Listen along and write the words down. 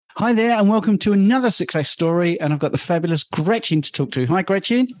Hi there, and welcome to another success story. And I've got the fabulous Gretchen to talk to. Hi,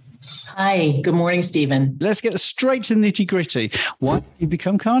 Gretchen. Hi, good morning, Stephen. Let's get straight to the nitty gritty. Why did you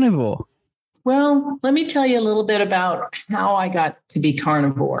become carnivore? Well, let me tell you a little bit about how I got to be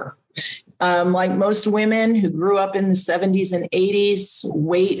carnivore. Like most women who grew up in the 70s and 80s,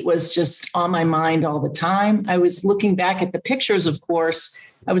 weight was just on my mind all the time. I was looking back at the pictures, of course.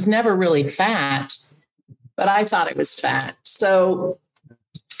 I was never really fat, but I thought I was fat. So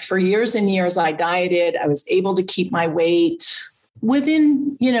for years and years, I dieted. I was able to keep my weight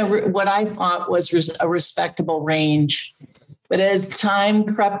within, what I thought was a respectable range. But as time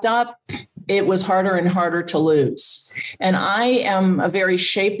crept up, it was harder and harder to lose. And I am a very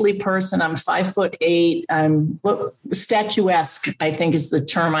shapely person. I'm 5'8". I'm statuesque, I think is the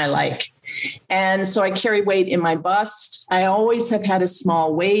term I like. And so I carry weight in my bust. I always have had a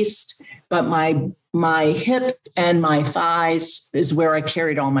small waist, but my hip and my thighs is where I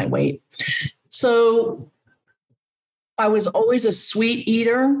carried all my weight. So I was always a sweet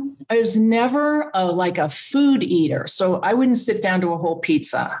eater. I was never a food eater. So I wouldn't sit down to a whole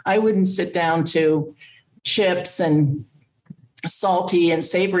pizza. I wouldn't sit down to chips and salty and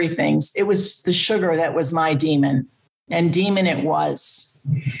savory things. It was the sugar that was my demon, and demon it was.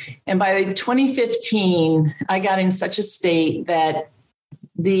 And by 2015, I got in such a state that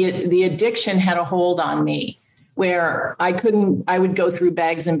the addiction had a hold on me where I would go through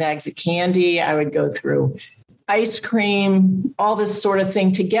bags and bags of candy. I would go through ice cream, all this sort of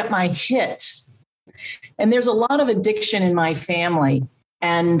thing to get my hit. And there's a lot of addiction in my family.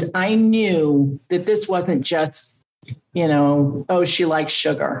 And I knew that this wasn't just, she likes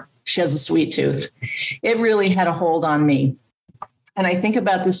sugar. She has a sweet tooth. It really had a hold on me. And I think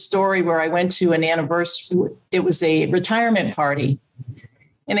about this story where I went to an anniversary. It was a retirement party.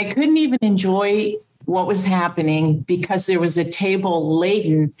 And I couldn't even enjoy what was happening because there was a table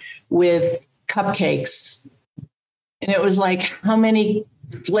laden with cupcakes. And it was like, how many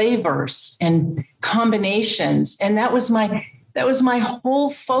flavors and combinations. And that was my whole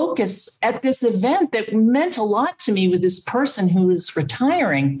focus at this event that meant a lot to me with this person who was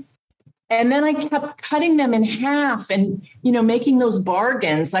retiring. And then I kept cutting them in half and, making those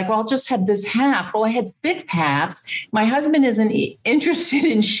bargains. Like, well, I'll just have this half. Well, I had 6 halves. My husband isn't interested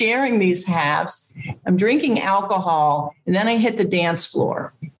in sharing these halves. I'm drinking alcohol. And then I hit the dance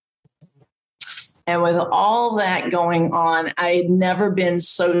floor. And with all that going on, I had never been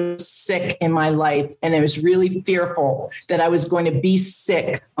so sick in my life. And I was really fearful that I was going to be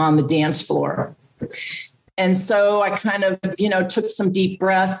sick on the dance floor. And so I kind of, took some deep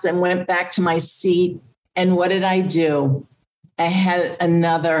breaths and went back to my seat. And what did I do? I had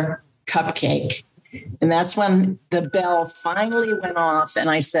another cupcake. And that's when the bell finally went off. And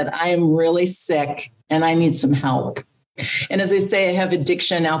I said, I am really sick and I need some help. And as they say, I have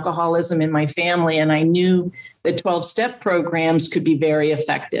addiction, alcoholism in my family. And I knew that 12-step programs could be very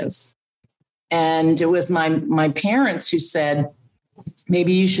effective. And it was my parents who said,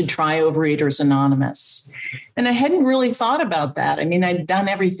 maybe you should try Overeaters Anonymous. And I hadn't really thought about that. I mean, I'd done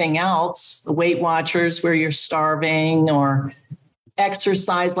everything else, the Weight Watchers where you're starving, or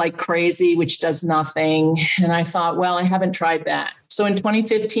exercise like crazy, which does nothing. And I thought, well, I haven't tried that. So in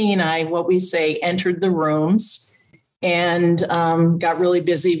 2015, I entered the rooms and got really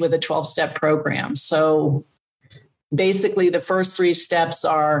busy with a 12-step program. So basically the first 3 steps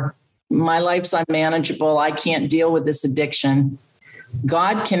are, my life's unmanageable. I can't deal with this addiction.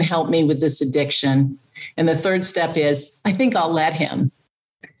 God can help me with this addiction. And the third step is, I think I'll let him.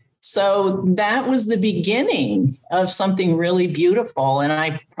 So that was the beginning of something really beautiful. And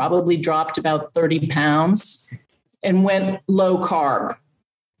I probably dropped about 30 pounds and went low carb.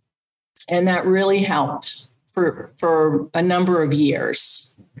 And that really helped for a number of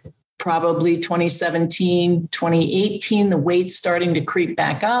years. Probably 2017, 2018, the weight's starting to creep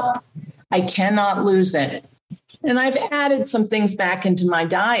back up. I cannot lose it. And I've added some things back into my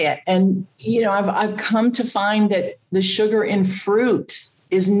diet. And, I've come to find that the sugar in fruit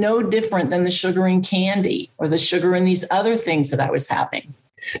is no different than the sugar in candy or the sugar in these other things that I was having.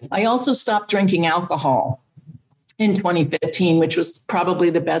 I also stopped drinking alcohol in 2015, which was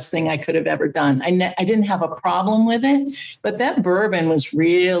probably the best thing I could have ever done. I didn't have a problem with it, but that bourbon was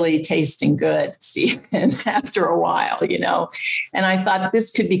really tasting good, Stephen, after a while, and I thought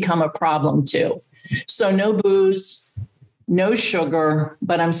this could become a problem too. So no booze, no sugar,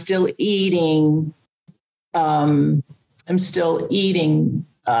 but I'm still eating very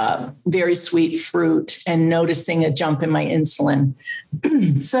sweet fruit and noticing a jump in my insulin.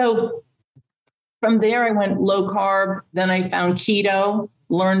 So from there, I went low carb. Then I found keto,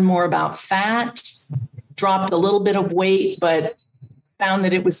 learned more about fat, dropped a little bit of weight, but found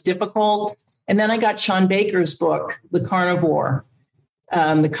that it was difficult. And then I got Sean Baker's book, The Carnivore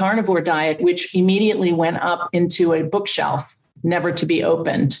Diet, which immediately went up into a bookshelf, never to be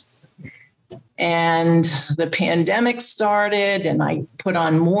opened. And the pandemic started and I put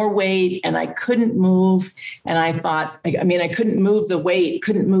on more weight and I couldn't move. And I thought, I couldn't move the weight,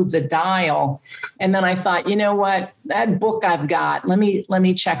 couldn't move the dial. And then I thought, you know what, that book I've got, let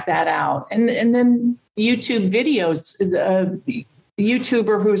me check that out. And then YouTube videos, the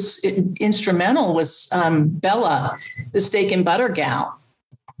YouTuber who's instrumental was Bella, the steak and butter gal.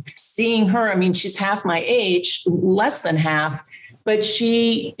 Seeing her, I mean, she's half my age, less than half, but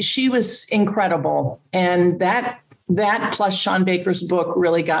she was incredible. And that plus Sean Baker's book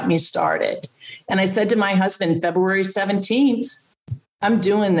really got me started. And I said to my husband, February 17th, I'm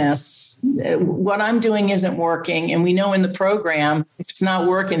doing this. What I'm doing isn't working. And we know in the program, if it's not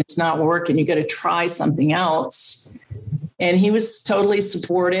working, it's not working. You got to try something else. And he was totally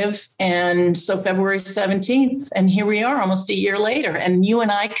supportive. And so February 17th, and here we are almost a year later. And you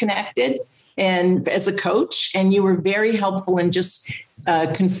and I connected and as a coach, and you were very helpful in just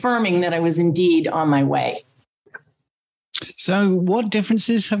confirming that I was indeed on my way. So what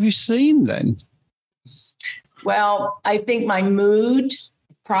differences have you seen then? Well, I think my mood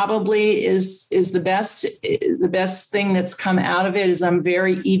probably is the best. The best thing that's come out of it is I'm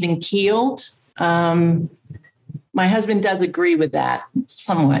very even keeled. My husband does agree with that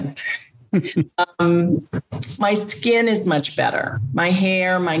somewhat. My skin is much better. My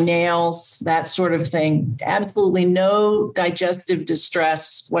hair, my nails, that sort of thing. Absolutely no digestive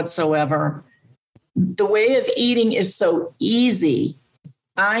distress whatsoever. The way of eating is so easy.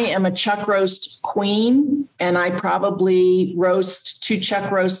 I am a chuck roast queen, and I probably roast 2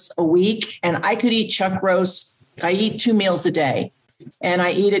 chuck roasts a week. And I could eat chuck roast. I eat 2 meals a day, and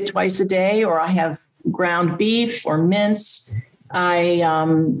I eat it twice a day, or I have ground beef or mince.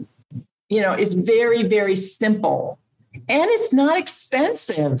 It's very, very simple, and it's not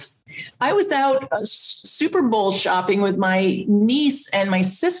expensive. I was out Super Bowl shopping with my niece and my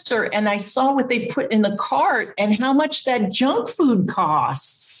sister, and I saw what they put in the cart and how much that junk food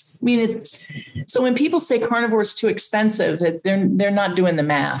costs. I mean, so when people say carnivore is too expensive, they're not doing the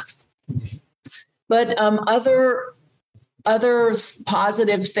math. But other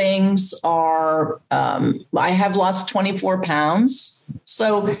positive things are I have lost 24 pounds.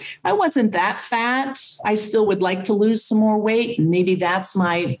 So I wasn't that fat. I still would like to lose some more weight. Maybe that's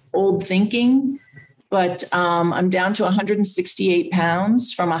my old thinking. But I'm down to 168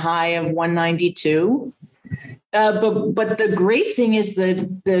 pounds from a high of 192. But the great thing is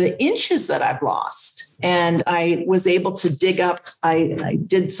the inches that I've lost. And I was able to dig up. I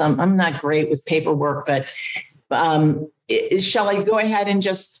did some. I'm not great with paperwork, but shall I go ahead and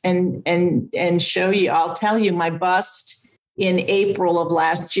just and show you? I'll tell you, my bust in April of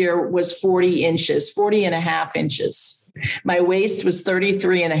last year was 40 and a half inches. My waist was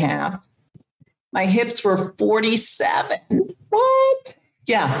 33 and a half. My hips were 47. What?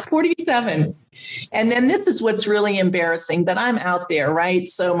 Yeah, 47. And then this is what's really embarrassing, but I'm out there, right?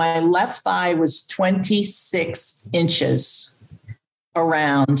 So my left thigh was 26 inches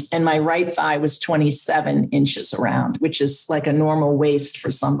around, and my right thigh was 27 inches around, which is like a normal waist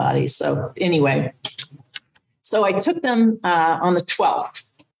for somebody. So anyway, so I took them on the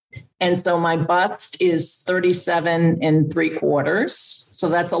 12th. And so my bust is 37 3/4. So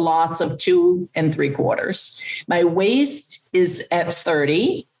that's a loss of 2 3/4. My waist is at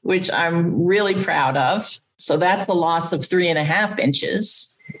 30, which I'm really proud of. So that's a loss of 3.5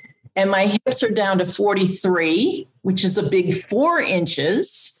 inches. And my hips are down to 43, which is a big 4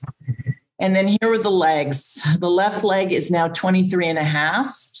 inches. And then here are the legs. The left leg is now 23 and a half.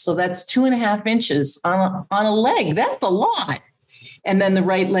 So that's 2.5 inches on a leg. That's a lot. And then the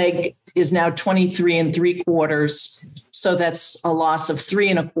right leg is now 23 3/4. So that's a loss of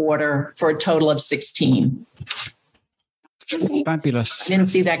 3 1/4 for a total of 16. Fabulous. I didn't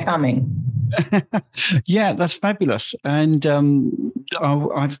see that coming. Yeah, that's fabulous. And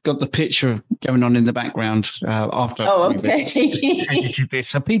I've got the picture going on in the background after edited this,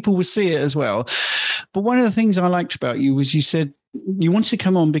 so people will see it as well. But one of the things I liked about you was you said you wanted to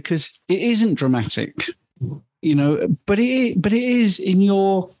come on because it isn't dramatic, but it is in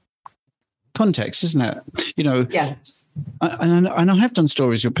your context, isn't it? Yes. And I have done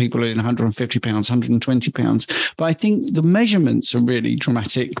stories with people in 150 pounds, 120 pounds, but I think the measurements are really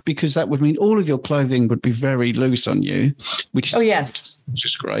dramatic because that would mean all of your clothing would be very loose on you, which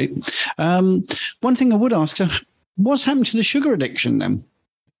is great. One thing I would ask, what's happened to the sugar addiction then?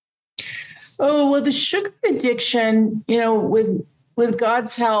 Oh, well, the sugar addiction, with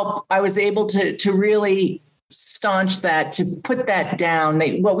God's help, I was able to really staunch that, to put that down.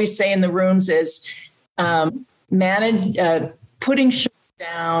 What we say in the rooms is putting sugar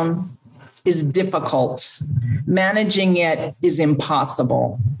down is difficult. Managing it is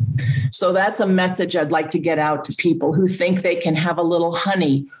impossible. So that's a message I'd like to get out to people who think they can have a little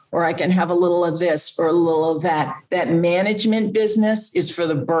honey, or I can have a little of this or a little of that. That management business is for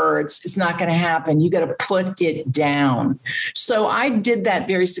the birds. It's not going to happen. You got to put it down. So I did that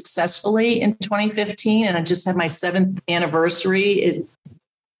very successfully in 2015, and I just had my 7th anniversary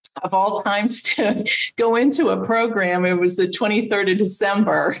of all times to go into a program. It was the 23rd of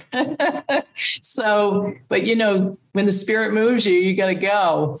December. So, but when the spirit moves you, you got to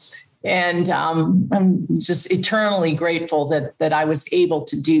go. And I'm just eternally grateful that I was able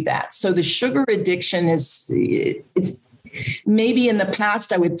to do that. So the sugar addiction it's maybe in the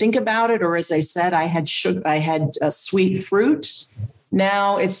past I would think about it, or as I said, I had sweet fruit.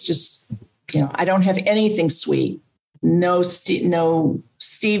 Now it's just, I don't have anything sweet. No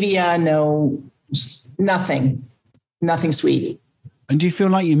stevia, nothing sweet. And do you feel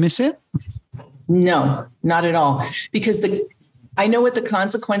like you miss it? No, not at all. Because I know what the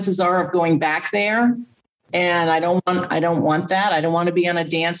consequences are of going back there. And I don't want that. I don't want to be on a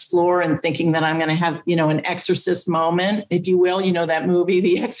dance floor and thinking that I'm going to have, an exorcist moment, if you will, that movie,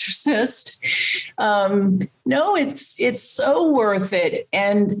 The Exorcist. No, it's so worth it.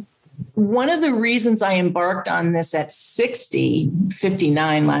 And one of the reasons I embarked on this at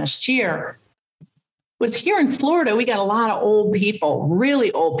 59 last year, was here in Florida, we got a lot of old people,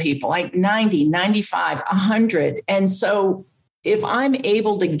 really old people, like 90, 95, 100. And so if I'm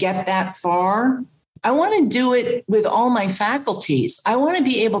able to get that far, I want to do it with all my faculties. I want to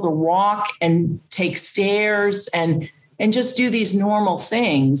be able to walk and take stairs and just do these normal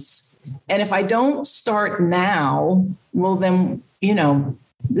things. And if I don't start now, well, then,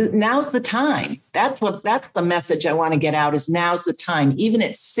 now's the time. That's the message I want to get out, is now's the time. Even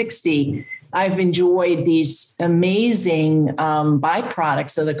at 60, I've enjoyed these amazing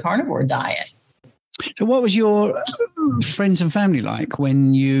byproducts of the carnivore diet. So what was your friends and family like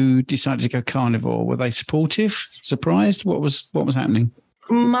when you decided to go carnivore? Were they supportive, surprised? What was happening?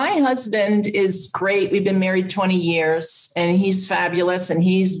 My husband is great. We've been married 20 years, and he's fabulous, and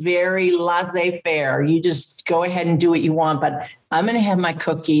he's very laissez-faire. You just go ahead and do what you want, but I'm going to have my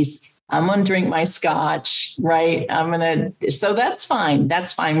cookies. I'm going to drink my scotch, right? So that's fine.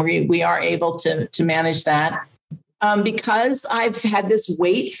 That's fine. We are able to manage that. Because I've had this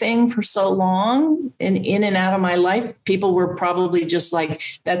weight thing for so long and in and out of my life, people were probably just like,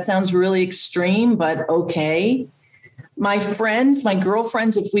 that sounds really extreme, but okay. My friends, my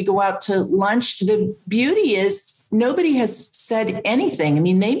girlfriends, if we go out to lunch, the beauty is nobody has said anything. I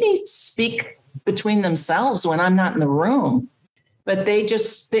mean, they may speak between themselves when I'm not in the room, but they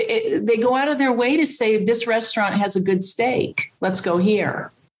go out of their way to say, this restaurant has a good steak. Let's go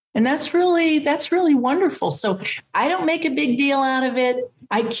here. And that's really wonderful. So I don't make a big deal out of it.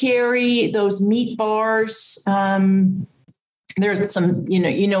 I carry those meat bars. There's some,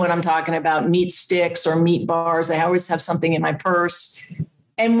 you know what I'm talking about, meat sticks or meat bars. I always have something in my purse.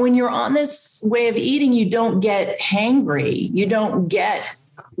 And when you're on this way of eating, you don't get hangry.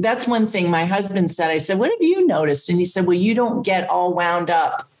 That's one thing my husband said. I said, what have you noticed? And he said, well, you don't get all wound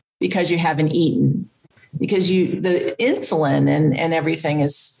up because you haven't eaten, because the insulin and everything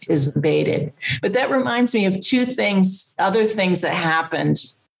is abated. But that reminds me of other things that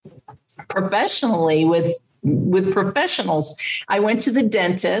happened professionally with professionals. I went to the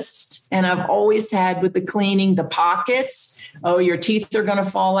dentist, and I've always had with the cleaning, the pockets. Oh, your teeth are going to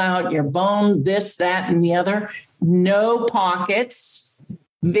fall out, your bone, this, that, and the other. No pockets,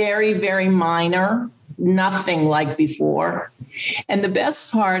 very, very minor, nothing like before. And the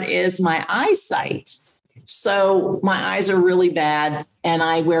best part is my eyesight. So my eyes are really bad, and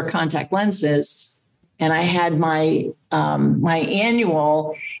I wear contact lenses, and I had my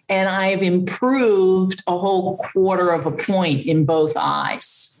annual, and I've improved a whole 1/4 of a point in both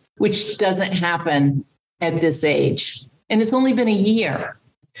eyes, which doesn't happen at this age. And it's only been a year.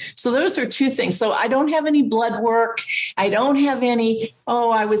 So those are two things. So I don't have any blood work. I don't have any,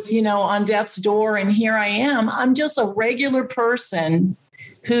 I was, on death's door and here I am. I'm just a regular person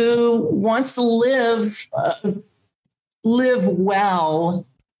who wants to live well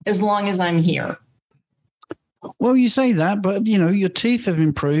as long as I'm here. Well, you say that, but, your teeth have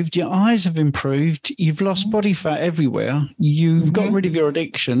improved, your eyes have improved, you've lost body fat everywhere, you've got rid of your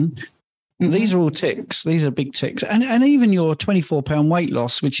addiction. These are all ticks. These are big ticks. And even your 24-pound weight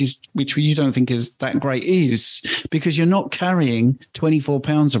loss, which you don't think is that great, is because you're not carrying 24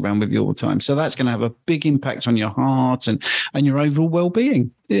 pounds around with you all the time. So that's going to have a big impact on your heart and your overall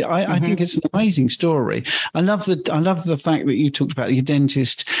well-being. I think it's an amazing story. I love the fact that you talked about your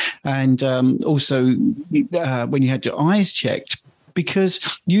dentist and also when you had your eyes checked.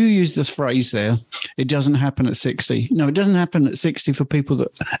 Because you use this phrase there, it doesn't happen at 60. No, it doesn't happen at 60 for people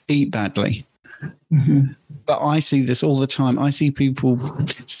that eat badly. Mm-hmm. But I see this all the time. I see people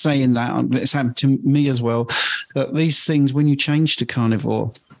saying that. It's happened to me as well, that these things, when you change to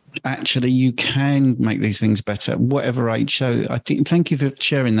carnivore, actually you can make these things better, whatever age. So I think, thank you for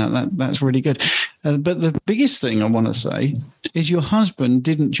sharing that. That's really good. But the biggest thing I want to say is your husband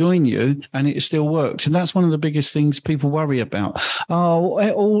didn't join you and it still worked. And that's one of the biggest things people worry about.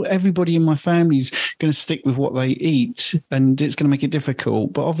 Everybody in my family's going to stick with what they eat and it's going to make it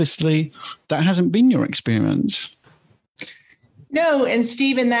difficult. But obviously that hasn't been your experience. No, and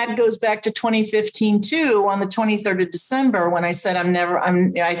Stephen, that goes back to 2015 too, on the 23rd of December, when I said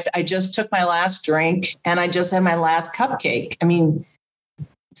I just took my last drink and I just had my last cupcake. I mean,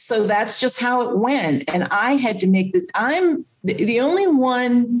 so that's just how it went. And I had to make this. I'm the only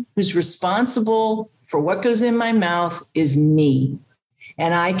one who's responsible for what goes in my mouth is me.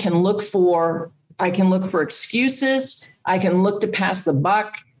 And I can look for excuses. I can look to pass the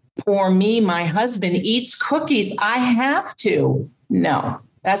buck. For me, my husband eats cookies. I have to. No,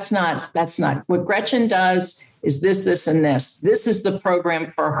 that's not what Gretchen does is this, and this. This is the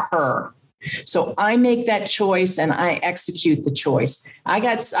program for her. So I make that choice and I execute the choice. I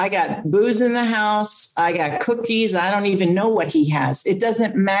got booze in the house. I got cookies. I don't even know what he has. It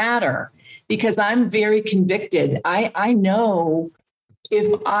doesn't matter because I'm very convicted. I know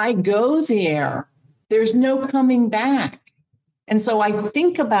if I go there, there's no coming back. And so I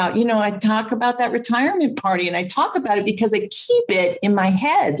think about, I talk about that retirement party and I talk about it because I keep it in my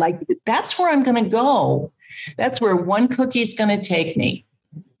head. Like, that's where I'm going to go. That's where one cookie's going to take me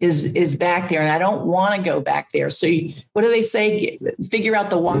is back there. And I don't want to go back there. So what do they say? Figure out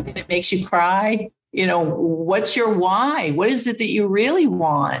the why that makes you cry. What's your why? What is it that you really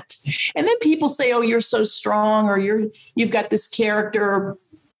want? And then people say, oh, you're so strong, or you've got this character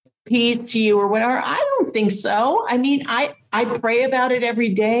piece to you or whatever. I don't think so. I mean, I pray about it every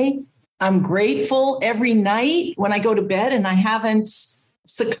day. I'm grateful every night when I go to bed, and I haven't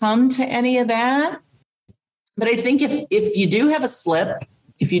succumbed to any of that. But I think if you do have a slip,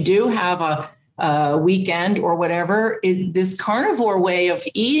 if you do have a weekend or whatever, this carnivore way of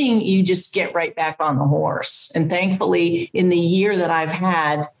eating, you just get right back on the horse. And thankfully, in the year that I've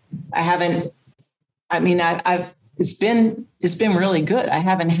had, it's been really good. I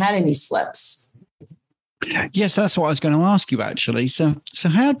haven't had any slips. Yes, that's what I was going to ask you, actually. So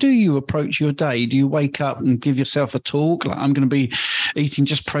how do you approach your day? Do you wake up and give yourself a talk, like I'm going to be eating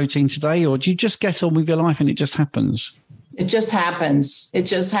just protein today, or do you just get on with your life and it just happens? It just happens. It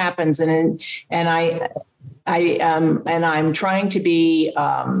just happens, and I'm trying to be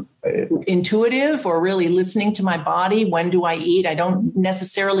intuitive, or really listening to my body. When do I eat? I don't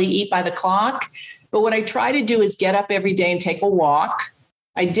necessarily eat by the clock, but what I try to do is get up every day and take a walk.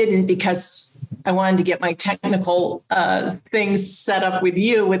 I didn't because I wanted to get my technical things set up with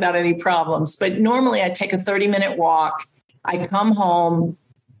you without any problems. But normally I take a 30-minute walk. I come home,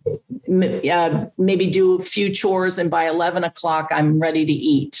 maybe do a few chores, and by 11 o'clock, I'm ready to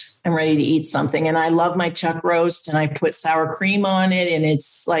eat. I'm ready to eat something. And I love my chuck roast, and I put sour cream on it, and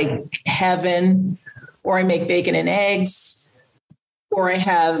it's like heaven. Or I make bacon and eggs. Or I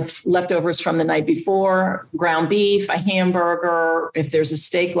have leftovers from the night before, ground beef, a hamburger, if there's a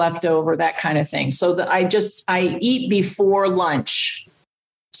steak left over, that kind of thing. So that I eat before lunch.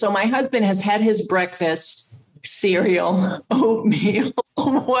 So my husband has had his breakfast, cereal, oatmeal,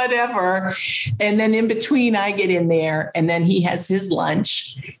 whatever. And then in between I get in there, and then he has his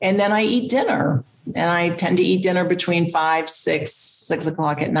lunch, and then I eat dinner. And I tend to eat dinner between 5, 6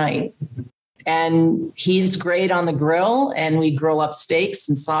 o'clock at night. And he's great on the grill, and we grill up steaks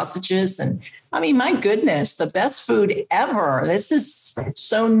and sausages. And I mean, my goodness, the best food ever. This is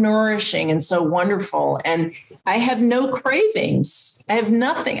so nourishing and so wonderful. And I have no cravings. I have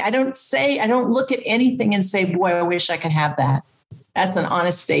nothing. I don't look at anything and say, boy, I wish I could have that. That's an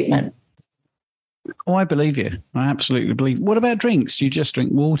honest statement. Oh, I believe you. I absolutely believe. What about drinks? Do you just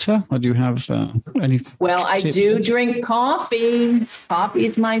drink water, or do you have any? Well, I do drink coffee. Coffee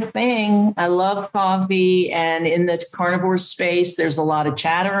is my thing. I love coffee. And in the carnivore space, there's a lot of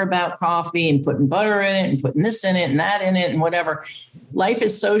chatter about coffee and putting butter in it and putting this in it and that in it and whatever. Life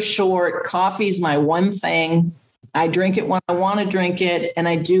is so short. Coffee is my one thing. I drink it when I want to drink it, and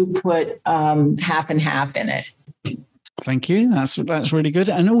I do put half and half in it. Thank you. That's really good.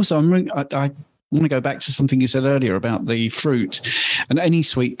 And also, I want to go back to something you said earlier about the fruit and any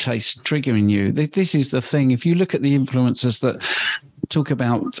sweet taste triggering you. This is the thing. If you look at the influencers that talk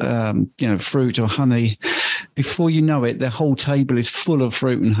about fruit or honey, before you know it, their whole table is full of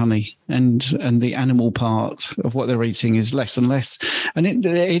fruit and honey, and the animal part of what they're eating is less and less. And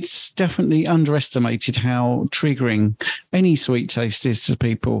it's definitely underestimated how triggering any sweet taste is to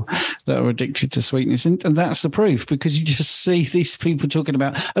people that are addicted to sweetness. And that's the proof, because you just see these people talking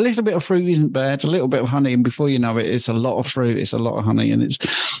about a little bit of fruit isn't bad, a little bit of honey, and before you know it, it's a lot of fruit, it's a lot of honey, and it's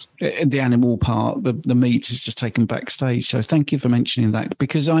the animal part, the meat is just taken backstage. So thank you for mentioning that,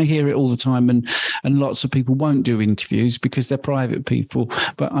 because I hear it all the time, and lots of people won't do interviews because they're private people,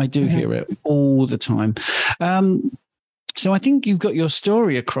 but I do hear it all the time. So I think you've got your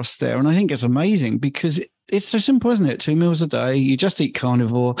story across there, and I think it's amazing because it's so simple, isn't it? 2 meals a day, you just eat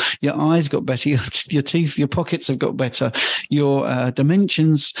carnivore, your eyes got better, your teeth, your pockets have got better, your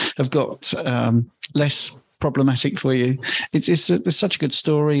dimensions have got less problematic for you. It's such a good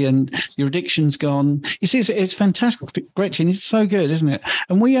story, and your addiction's gone. You see, it's fantastic, Gretchen. It's so good, isn't it?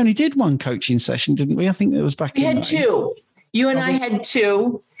 And we only did one coaching session, didn't we? I think it was back in May. We had two. You and I had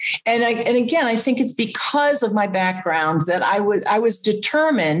two. And again, I think it's because of my background that I was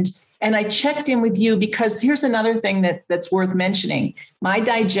determined, and I checked in with you because here's another thing that's worth mentioning. My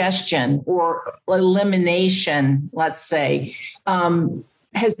digestion or elimination, let's say,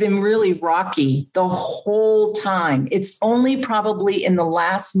 has been really rocky the whole time. It's only probably in the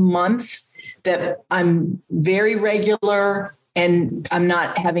last month that I'm very regular and I'm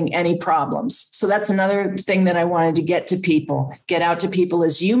not having any problems. So that's another thing that I wanted to get out to people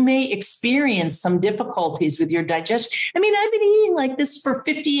is you may experience some difficulties with your digestion. I mean, I've been eating like this for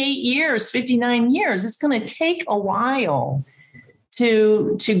 58 years, 59 years. It's going to take a while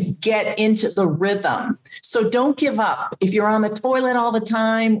to get into the rhythm. So don't give up. If you're on the toilet all the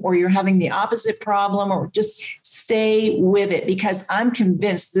time, or you're having the opposite problem, or just stay with it, because I'm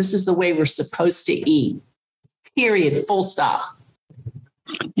convinced this is the way we're supposed to eat. Period. Full stop.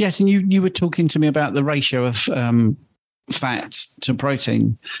 Yes. And you were talking to me about the ratio of fat to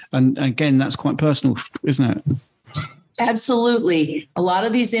protein. And again, that's quite personal, isn't it? Absolutely. A lot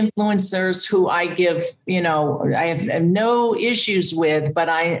of these influencers who I give, I have no issues with, but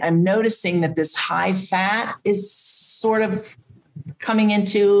I'm noticing that this high fat is sort of coming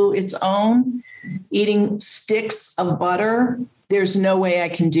into its own. Eating sticks of butter, there's no way I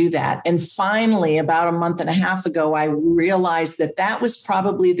can do that. And finally, about a month and a half ago, I realized that was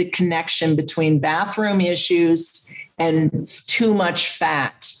probably the connection between bathroom issues and too much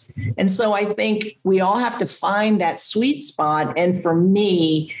fat. And so I think we all have to find that sweet spot. And for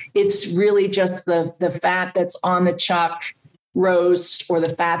me, it's really just the fat that's on the chuck roast, or the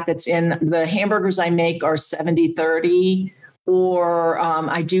fat that's in the hamburgers I make are 70-30, or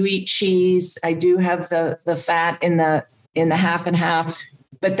I do eat cheese. I do have the fat in the half and half,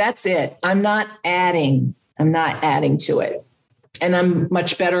 but that's it. I'm not adding to it, and I'm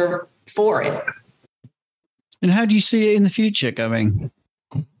much better for it. And how do you see it in the future going?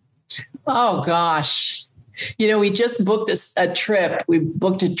 Oh, gosh. We just booked a trip. We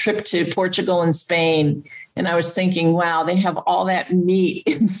booked a trip to Portugal and Spain. And I was thinking, wow, they have all that meat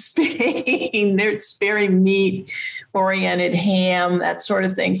in Spain. It's very meat-oriented, ham, that sort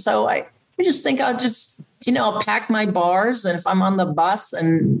of thing. So I just think I'll just, I'll pack my bars. And if I'm on the bus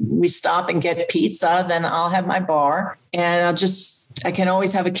and we stop and get pizza, then I'll have my bar. And I can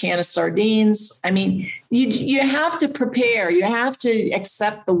always have a can of sardines. I mean, you have to prepare. You have to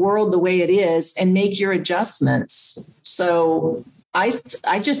accept the world the way it is and make your adjustments. So I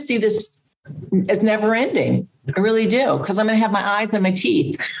just see this as never ending. I really do, because I'm going to have my eyes and my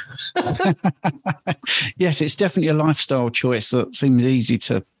teeth. Yes, it's definitely a lifestyle choice that seems easy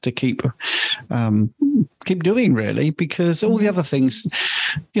to keep doing, really, because all the other things,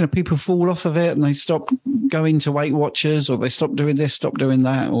 people fall off of it and they stop going to Weight Watchers, or they stop doing this, stop doing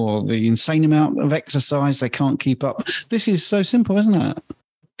that, or the insane amount of exercise they can't keep up. This is so simple, isn't it?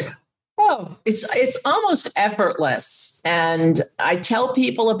 Oh, it's almost effortless. And I tell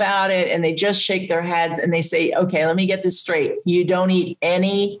people about it and they just shake their heads and they say, okay, let me get this straight. You don't eat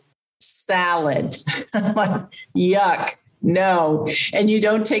any salad. I'm like, yuck, no. And you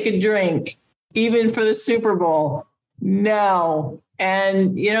don't take a drink, even for the Super Bowl. No.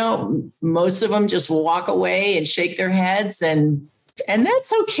 And, most of them just walk away and shake their heads, and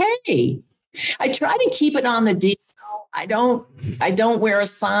that's okay. I try to keep it on the deal. I don't wear a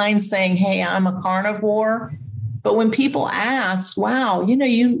sign saying, hey, I'm a carnivore. But when people ask, wow,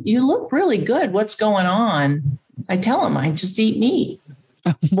 you look really good. What's going on? I tell them I just eat meat.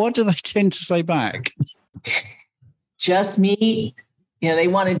 What do they tend to say back? Just meat. They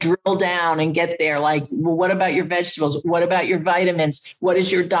want to drill down and get there. Like, well, what about your vegetables? What about your vitamins? What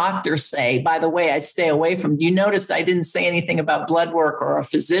does your doctor say? By the way, I stay away from. You noticed I didn't say anything about blood work or a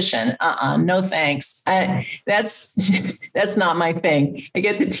physician. No thanks. That's not my thing. I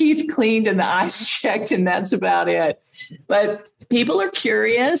get the teeth cleaned and the eyes checked, and that's about it. But people are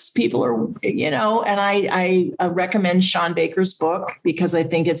curious. People are, and I recommend Sean Baker's book because I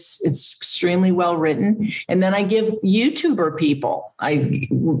think it's extremely well written. And then I give YouTuber people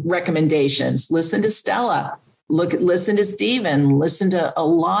recommendations. Listen to Stella. Listen to Steven. Listen to a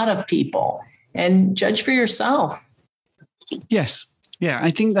lot of people and judge for yourself. Yes. Yeah, I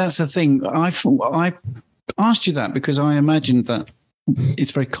think that's the thing. I asked you that because I imagined that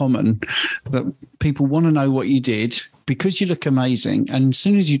it's very common that people want to know what you did because you look amazing. And as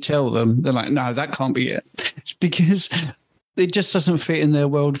soon as you tell them, they're like, no, that can't be it. It's because it just doesn't fit in their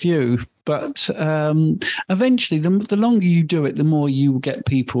worldview. But eventually, the longer you do it, the more you will get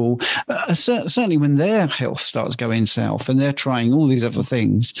people, certainly when their health starts going south and they're trying all these other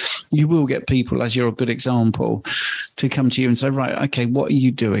things, you will get people, as you're a good example, to come to you and say, right, okay, what are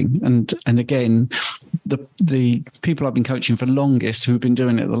you doing? And again, the people I've been coaching for longest, who've been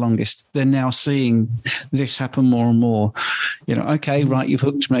doing it the longest, they're now seeing this happen more and more. Okay, right, you've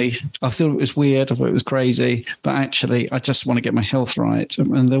hooked me. I thought it was weird. I thought it was crazy. But actually, I just want to get my health right.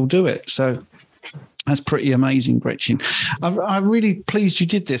 And they'll do it. So that's pretty amazing, Gretchen. I'm really pleased you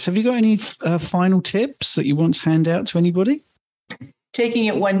did this. Have you got any final tips that you want to hand out to anybody? Taking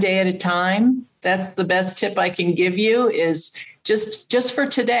it one day at a time. That's the best tip I can give you is just for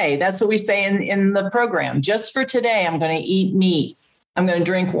today. That's what we say in the program. Just for today, I'm going to eat meat. I'm going to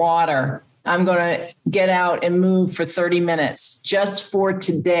drink water. I'm going to get out and move for 30 minutes just for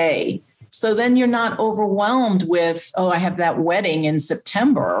today. So then you're not overwhelmed with, I have that wedding in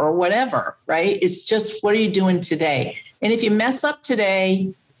September or whatever, right? It's just, what are you doing today? And if you mess up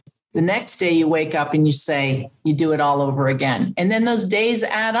today, the next day you wake up and you do it all over again. And then those days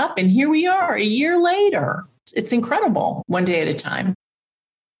add up. And here we are a year later. It's incredible. One day at a time.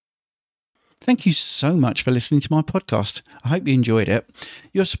 Thank you so much for listening to my podcast. I hope you enjoyed it.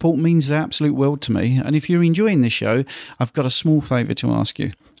 Your support means the absolute world to me. And if you're enjoying this show, I've got a small favour to ask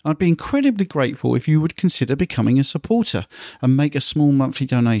you. I'd be incredibly grateful if you would consider becoming a supporter and make a small monthly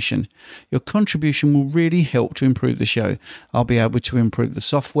donation. Your contribution will really help to improve the show. I'll be able to improve the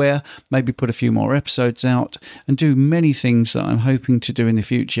software, maybe put a few more episodes out, and do many things that I'm hoping to do in the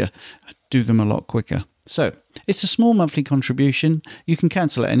future. Do them a lot quicker. So, it's a small monthly contribution. You can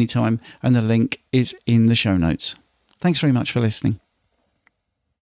cancel at any time, and the link is in the show notes. Thanks very much for listening.